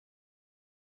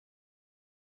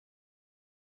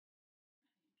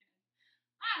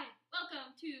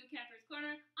welcome to Kampers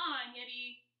Korner. I'm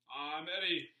Yeti. I'm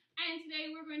Eddie. And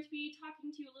today we're going to be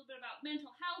talking to you a little bit about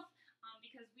mental health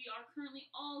because we are currently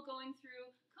all going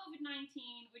through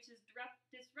COVID-19, which has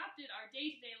disrupted our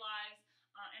day-to-day lives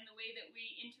and the way that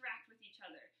we interact with each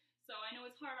other. So I know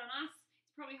it's hard on us.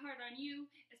 It's probably hard on you,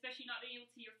 especially not being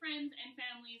able to see your friends and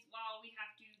families while we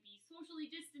have to be socially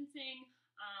distancing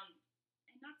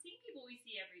and not seeing people we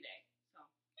see every day. So,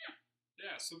 yeah.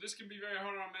 Yeah, so this can be very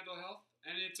hard on our mental health,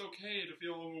 and it's okay to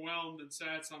feel overwhelmed and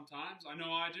sad sometimes. I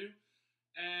know I do.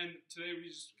 And today we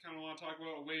just kind of want to talk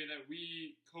about a way that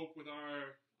we cope with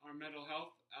our mental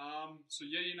health. So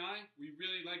Yeti and I, we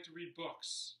really like to read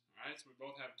books. All right, so we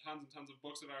both have tons and tons of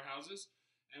books at our houses,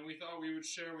 and we thought we would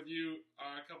share with you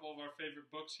a couple of our favorite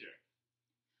books here.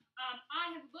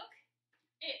 I have a book.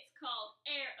 It's called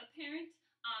Heir Apparent.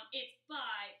 It's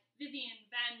by Vivian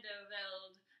van der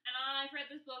Velde, and I've read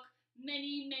this book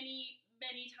many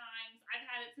times. I've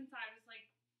had it since I was like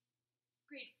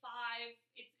grade 5.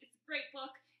 It's a great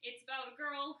book. It's about a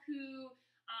girl who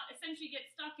essentially gets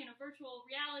stuck in a virtual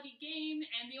reality game,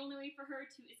 and the only way for her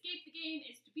to escape the game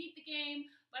is to beat the game.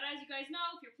 But as you guys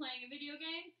know, if you're playing a video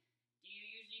game, do you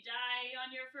usually die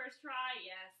on your first try?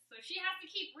 Yes. So she has to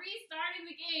keep restarting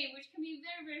the game, which can be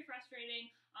very frustrating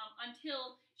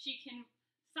until she can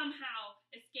somehow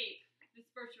escape this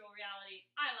virtual reality.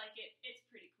 I like it. It's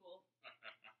pretty cool.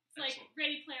 It's like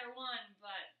Ready Player One,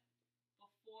 but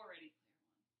before Ready Player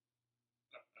One.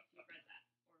 If you've read that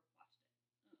or watched it.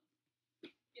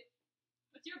 Yep.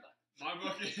 What's your book? My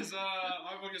book is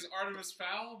Artemis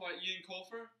Fowl by Ian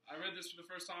Colfer. I read this for the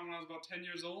first time when I was about 10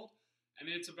 years old,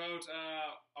 and it's about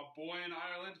a boy in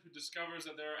Ireland who discovers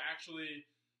that there are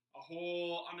actually a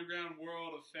whole underground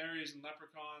world of fairies and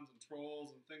leprechauns and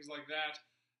trolls and things like that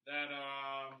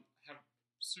have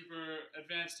super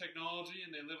advanced technology, and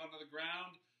they live under the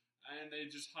ground, and they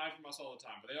just hide from us all the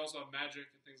time. But they also have magic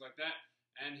and things like that,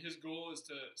 and his goal is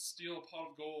to steal a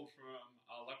pot of gold from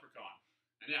a leprechaun.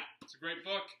 And yeah, it's a great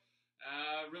book,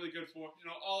 really good for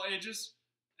all ages,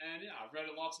 and yeah, I've read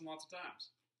it lots and lots of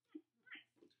times.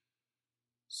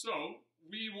 So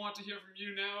we want to hear from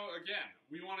you now again.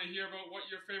 We want to hear about what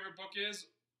your favorite book is.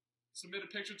 Submit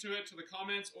a picture to it to the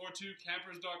comments or to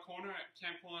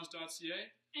campers.corner@campquans.ca.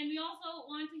 And we also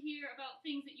want to hear about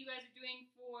things that you guys are doing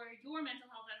for your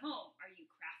mental health at home. Are you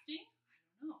crafting?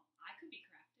 I don't know. I could be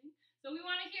crafting. So we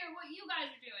want to hear what you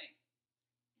guys are doing.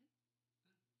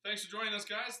 Thanks for joining us,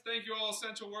 guys. Thank you all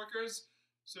essential workers.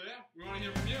 So yeah, we want to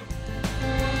hear from you.